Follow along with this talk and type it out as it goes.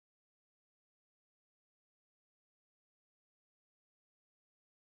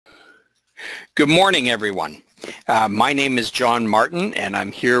Good morning, everyone. My name is John Martin, and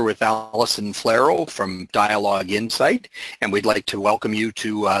I'm here with Allison Flero from Dialogue Insight, and we'd like to welcome you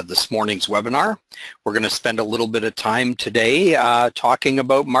to this morning's webinar. We're going to spend a little bit of time today talking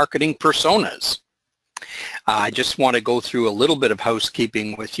about marketing personas. I just want to go through a little bit of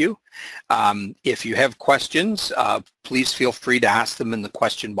housekeeping with you. If you have questions, please feel free to ask them in the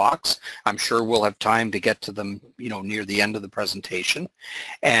question box. I'm sure we'll have time to get to them, near the end of the presentation.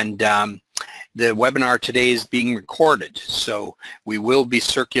 And the webinar today is being recorded, so we will be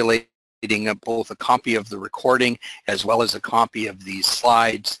circulating both a copy of the recording as well as a copy of these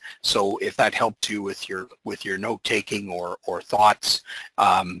slides. So if that helped you with your note-taking or thoughts,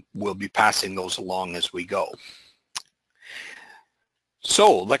 we'll be passing those along as we go.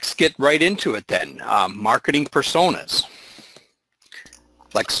 So let's get right into it then. Marketing personas.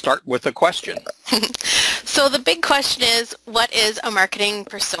 Let's start with a question. So the big question is, what is a marketing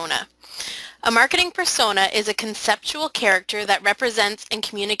persona? A marketing persona is a conceptual character that represents and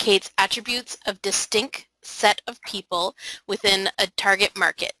communicates attributes of distinct set of people within a target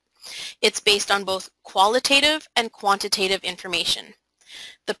market. It's based on both qualitative and quantitative information.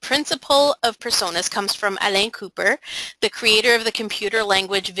 The principle of personas comes from Alain Cooper, the creator of the computer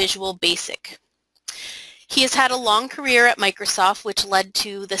language Visual Basic. He has had a long career at Microsoft, which led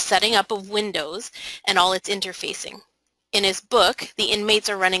to the setting up of Windows and all its interfacing. In his book, The Inmates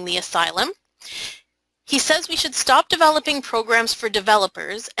Are Running the Asylum, he says we should stop developing programs for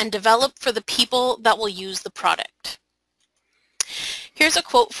developers and develop for the people that will use the product. Here's a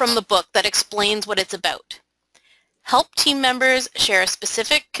quote from the book that explains what it's about. Help team members share a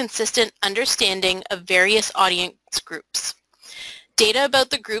specific, consistent understanding of various audience groups. Data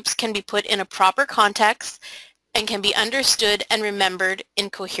about the groups can be put in a proper context and can be understood and remembered in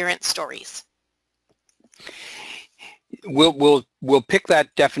coherent stories. We'll pick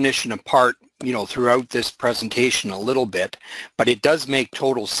that definition apart, throughout this presentation a little bit, but it does make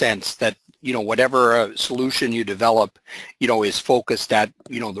total sense that, whatever solution you develop, is focused at,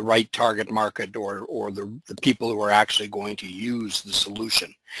 the right target market or the people who are actually going to use the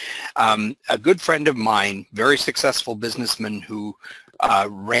solution. A good friend of mine, very successful businessman who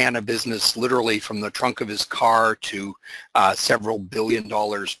ran a business literally from the trunk of his car to several $billion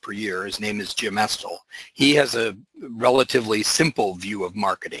per year. His name is Jim Estel. He has a relatively simple view of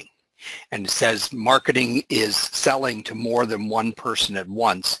marketing, and says marketing is selling to more than one person at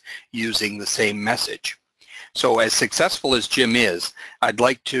once using the same message. So as successful as Jim is, I'd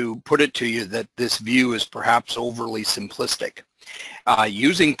like to put it to you that this view is perhaps overly simplistic.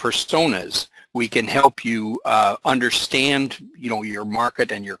 Using personas, we can help you understand, your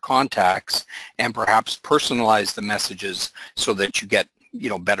market and your contacts, and perhaps personalize the messages so that you get,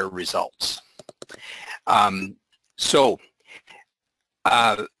 better results.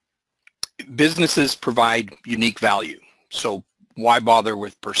 Businesses provide unique value. So why bother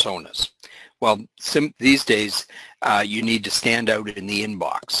with personas? Well, these days, you need to stand out in the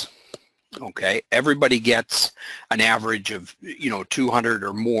inbox. Okay, everybody gets an average of 200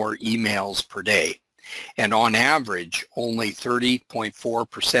 or more emails per day, and on average only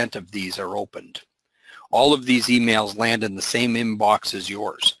 30.4% of these are opened. All of these emails land in the same inbox as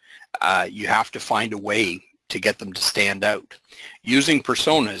yours. You have to find a way to get them to stand out. Using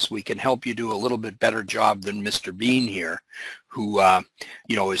personas, we can help you do a little bit better job than Mr. Bean here, who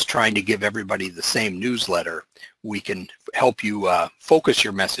is trying to give everybody the same newsletter. We can help you focus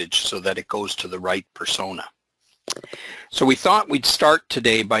your message so that it goes to the right persona. So we thought we'd start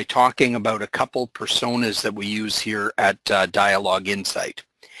today by talking about a couple personas that we use here at Dialogue Insight.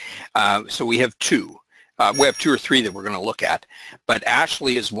 So we have two. We have two or three that we're going to look at, but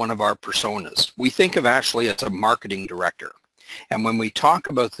Ashley is one of our personas. We think of Ashley as a marketing director. And when we talk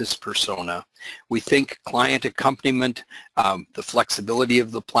about this persona, we think client accompaniment, the flexibility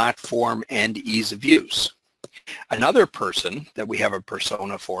of the platform, and ease of use. Another person that we have a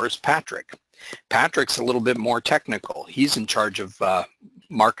persona for is Patrick. Patrick's a little bit more technical. He's in charge of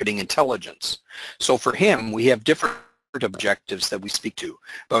marketing intelligence. So for him, we have different objectives that we speak to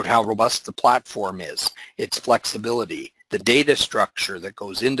about how robust the platform is, its flexibility, the data structure that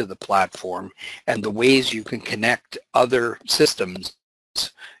goes into the platform, and the ways you can connect other systems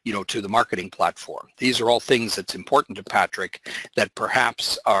to the marketing platform. These are all things that's important to Patrick that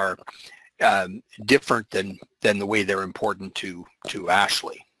perhaps are different than the way they're important to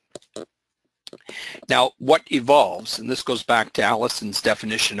Ashley. Now, what evolves, and this goes back to Allison's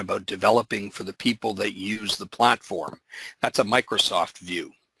definition about developing for the people that use the platform. That's a Microsoft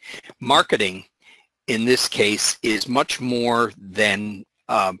view. Marketing, in this case, is much more than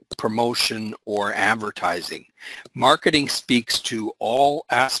promotion, or advertising. Marketing speaks to all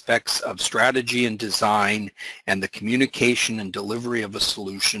aspects of strategy and design and the communication and delivery of a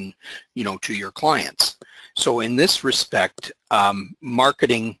solution, to your clients. So in this respect,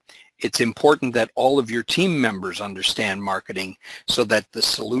 marketing, it's important that all of your team members understand marketing so that the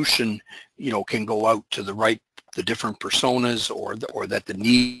solution, can go out to the different personas, or that the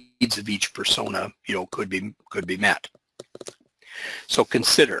needs of each persona, could be met. So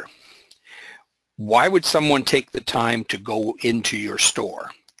consider, why would someone take the time to go into your store?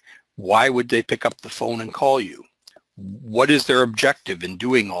 Why would they pick up the phone and call you? What is their objective in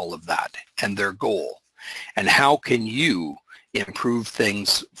doing all of that and their goal? And how can you improve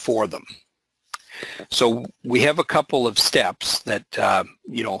things for them? So we have a couple of steps that,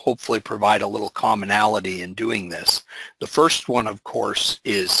 hopefully provide a little commonality in doing this. The first one, of course,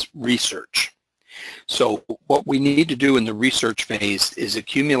 is research. So what we need to do in the research phase is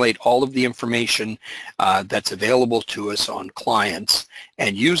accumulate all of the information that's available to us on clients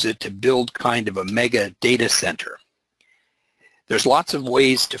and use it to build kind of a mega data center. There's lots of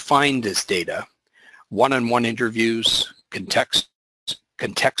ways to find this data: one-on-one interviews, contextual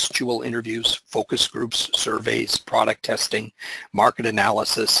interviews, focus groups, surveys, product testing, market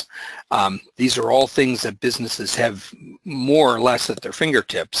analysis. These are all things that businesses have more or less at their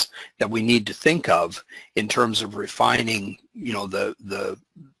fingertips that we need to think of in terms of refining, the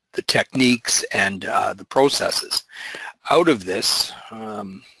techniques and the processes. Out of this,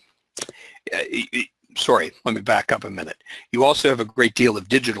 sorry, let me back up a minute. You also have a great deal of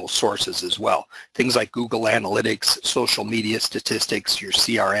digital sources as well. Things like Google Analytics, social media statistics, your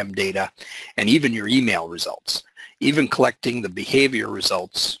CRM data, and even your email results. Even collecting the behavior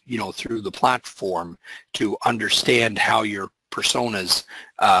results, through the platform to understand how your personas,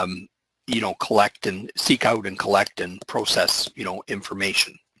 collect and seek out and collect and process,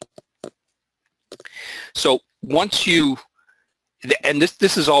 information. So once you, and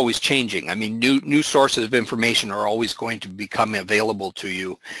this is always changing. I mean, new sources of information are always going to become available to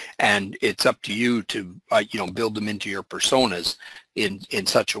you, and it's up to you to build them into your personas in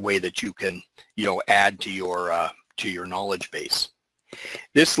such a way that you can add to your knowledge base.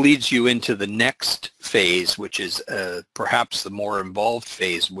 This leads you into the next phase, which is perhaps the more involved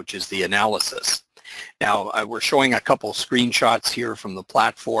phase, which is the analysis. Now, we're showing a couple screenshots here from the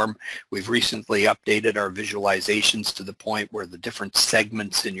platform. We've recently updated our visualizations to the point where the different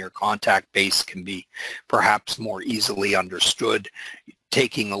segments in your contact base can be perhaps more easily understood.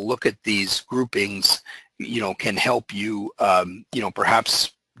 Taking a look at these groupings, can help you,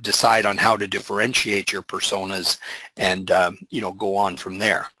 perhaps decide on how to differentiate your personas and, go on from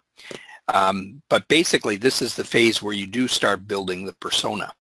there. But basically, this is the phase where you do start building the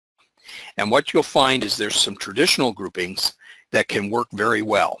persona. And what you'll find is there's some traditional groupings that can work very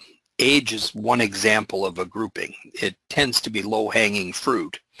well. Age is one example of a grouping. It tends to be low-hanging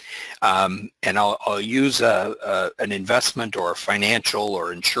fruit. And I'll use an investment or a financial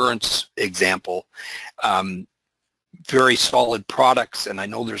or insurance example. Very solid products, and I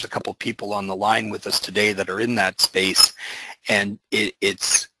know there's a couple people on the line with us today that are in that space, and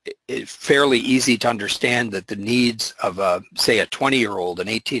it's fairly easy to understand that the needs of say a 20-year-old, an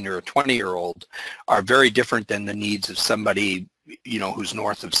 18 or a 20-year-old are very different than the needs of somebody who's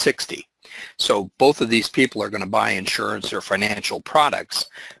north of 60. So both of these people are going to buy insurance or financial products,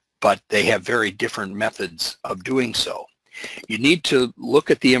 but they have very different methods of doing so. You need to look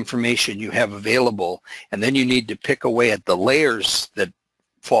at the information you have available, and then you need to pick away at the layers that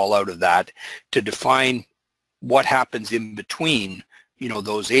fall out of that to define what happens in between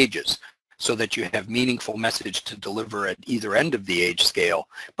those ages, so that you have meaningful message to deliver at either end of the age scale,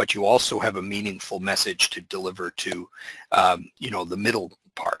 but you also have a meaningful message to deliver to the middle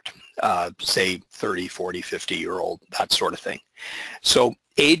part, say 30, 40, 50-year-old, that sort of thing. So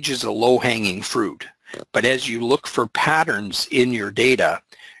age is a low-hanging fruit, but as you look for patterns in your data,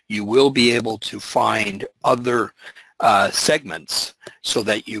 you will be able to find other segments so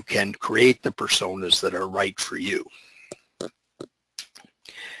that you can create the personas that are right for you.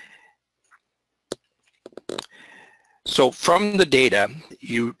 So from the data,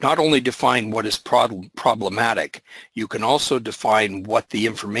 you not only define what is problematic, you can also define what the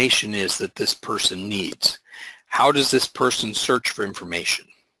information is that this person needs. How does this person search for information?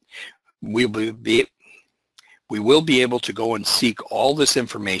 We will be able to go and seek all this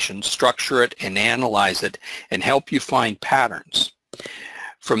information, structure it, and analyze it, and help you find patterns.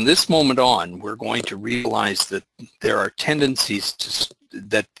 From this moment on, we're going to realize that there are tendencies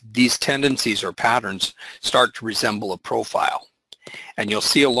that these tendencies or patterns start to resemble a profile. And you'll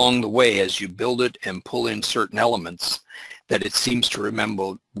see along the way, as you build it and pull in certain elements, that it seems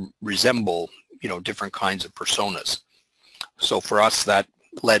to resemble, you know, different kinds of personas. So for us, that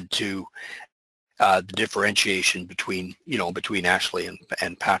led to the differentiation between, you know, between Ashley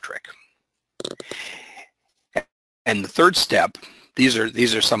and Patrick. And the third step, these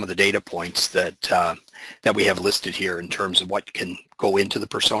are some of the data points that that we have listed here in terms of what can go into the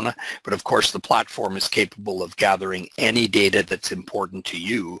persona. But of course, the platform is capable of gathering any data that's important to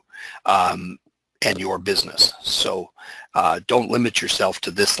you and your business. So don't limit yourself to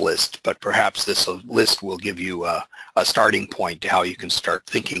this list, but perhaps this list will give you a starting point to how you can start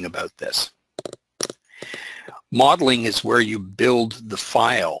thinking about this. Modeling is where you build the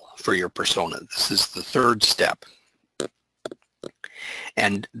file for your persona. This is the third step.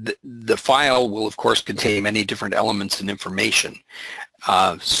 And the file will, of course, contain many different elements and information.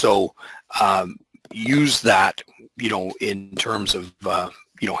 Use that, you know, in terms of,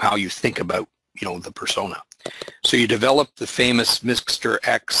 you know, how you think about, you know, the persona. So you develop the famous Mr.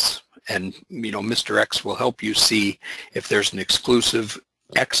 X, and, you know, Mr. X will help you see if there's an exclusive,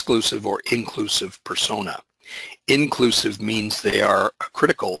 or inclusive persona. Inclusive means they are a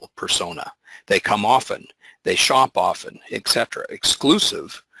critical persona. They come often, they shop often, etc.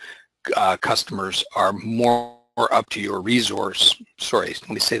 Exclusive customers are more up to your resource. Sorry, let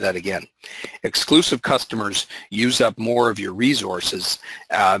me say that again. Exclusive customers use up more of your resources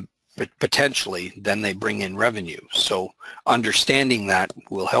potentially than they bring in revenue. So understanding that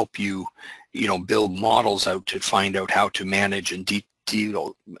will help you, you know, build models out to find out how to manage and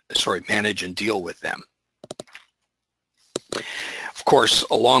deal with them. Of course,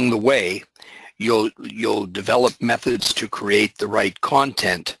 along the way, you'll develop methods to create the right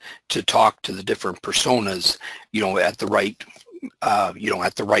content to talk to the different personas, you know, at the right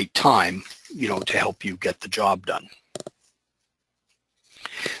time, you know, to help you get the job done.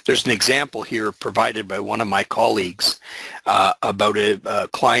 There's an example here provided by one of my colleagues about a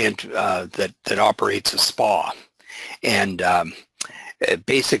client that operates a spa, and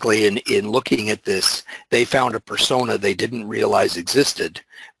basically in looking at this, they found a persona they didn't realize existed,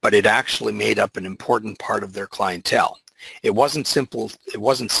 but it actually made up an important part of their clientele. It wasn't simple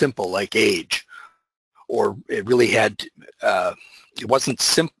like age, or it really had, it wasn't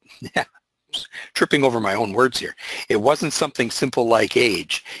simple, tripping over my own words here. It wasn't something simple like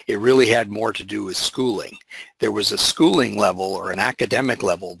age. It really had more to do with schooling. There was a schooling level or an academic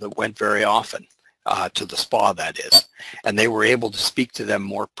level that went very often to the spa, that is, and they were able to speak to them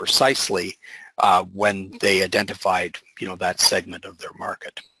more precisely when they identified, you know, that segment of their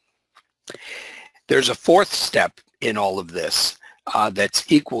market. There's a fourth step in all of this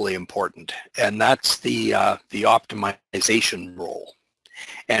that's equally important, and that's the optimization role.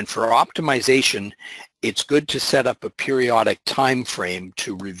 And for optimization, it's good to set up a periodic time frame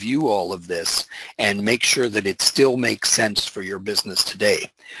to review all of this and make sure that it still makes sense for your business today.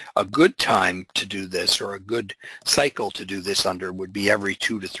 A good time to do this, or a good cycle to do this under, would be every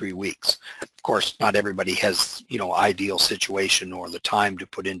 2 to 3 weeks. Of course, not everybody has, you know, ideal situation or the time to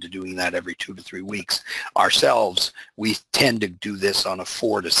put into doing that every 2 to 3 weeks. Ourselves, we tend to do this on a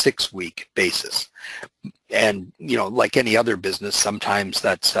 4 to 6 week basis. And, you know, like any other business, sometimes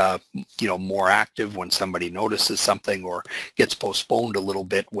that's, you know, more active when somebody notices something, or gets postponed a little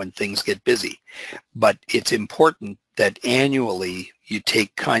bit when things get busy. But it's important that annually you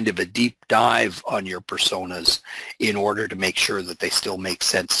take kind of a deep dive on your personas in order to make sure that they still make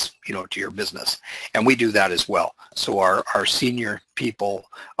sense, you know, to your business. And we do that as well. So our senior people,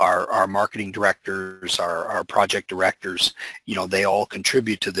 our marketing directors, our project directors, you know, they all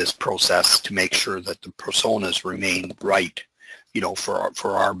contribute to this process to make sure that the personas remain right, you know, for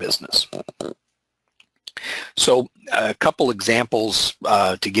our business. So a couple examples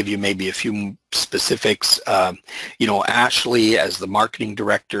to give you maybe a few specifics. You know, Ashley, as the marketing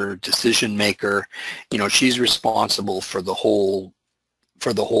director, decision maker, you know, she's responsible for the whole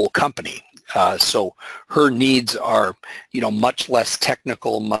company. So her needs are, you know, much less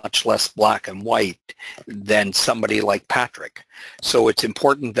technical, much less black and white than somebody like Patrick. So it's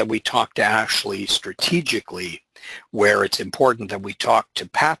important that we talk to Ashley strategically, where it's important that we talk to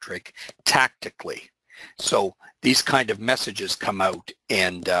Patrick tactically. So these kind of messages come out,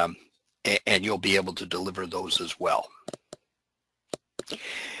 and you'll be able to deliver those as well.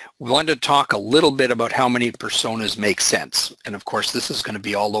 We wanted to talk a little bit about how many personas make sense. And of course, this is going to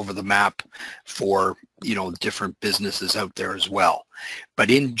be all over the map for, you know, different businesses out there as well.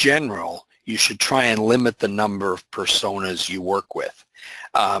 But in general, you should try and limit the number of personas you work with.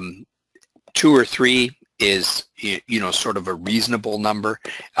 2 or 3 is, you know, sort of a reasonable number.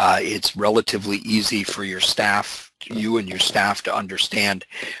 It's relatively easy for your staff, you and your staff, to understand.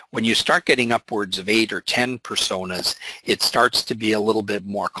 When you start getting upwards of 8 or 10 personas, it starts to be a little bit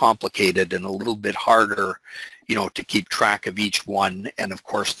more complicated and a little bit harder, you know, to keep track of each one, and of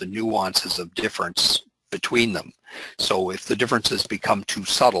course the nuances of difference between them. So if the differences become too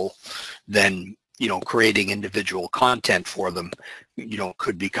subtle, then, you know, creating individual content for them, you know,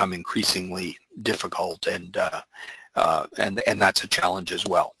 could become increasingly difficult, and that's a challenge as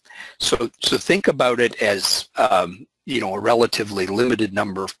well. So think about it as you know, a relatively limited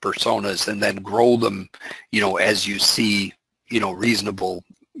number of personas, and then grow them, you know, as you see, you know, reasonable,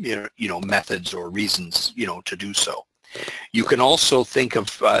 you know, methods or reasons, you know, to do so. You can also think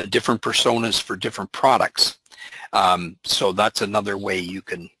of different personas for different products. So that's another way you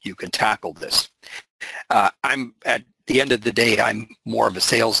can tackle this. I'm at the end of the day, I'm more of a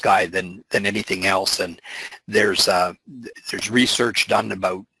sales guy than anything else, and there's research done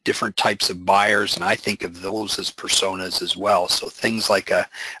about different types of buyers, and I think of those as personas as well. So things like an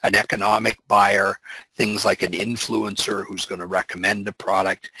economic buyer, things like an influencer who's going to recommend a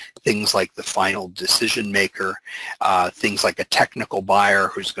product, things like the final decision maker, things like a technical buyer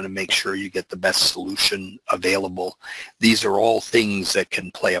who's going to make sure you get the best solution available. These are all things that can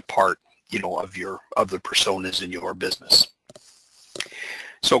play a part, you know, of the personas in your business.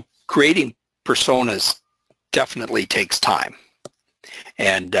 So creating personas definitely takes time,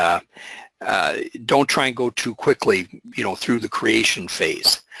 and don't try and go too quickly, you know, through the creation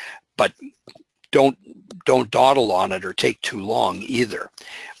phase, but don't dawdle on it or take too long either.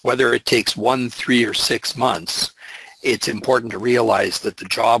 Whether it takes 1, 3, or 6 months, it's important to realize that the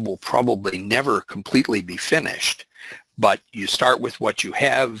job will probably never completely be finished, but you start with what you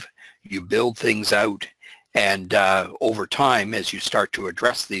have, you build things out, and over time, as you start to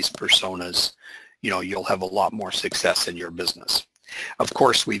address these personas, you know, you'll have a lot more success in your business. Of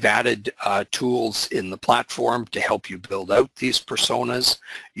course, we've added tools in the platform to help you build out these personas.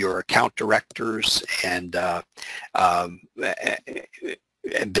 Your account directors and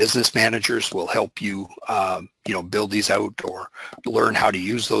business managers will help you, you know, build these out or learn how to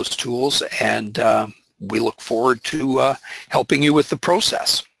use those tools, and we look forward to helping you with the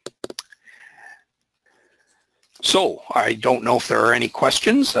process. So I don't know if there are any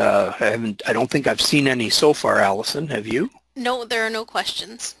questions. I don't think I've seen any so far, Allison. Have you? No, there are no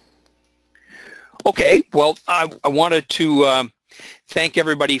questions. Okay. Well, I wanted to thank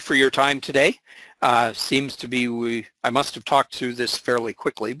everybody for your time today. Seems to be I must have talked through this fairly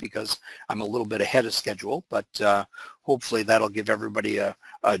quickly because I'm a little bit ahead of schedule, but hopefully that'll give everybody a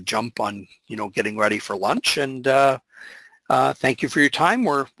jump on, you know, getting ready for lunch. And thank you for your time.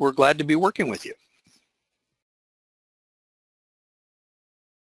 We're glad to be working with you.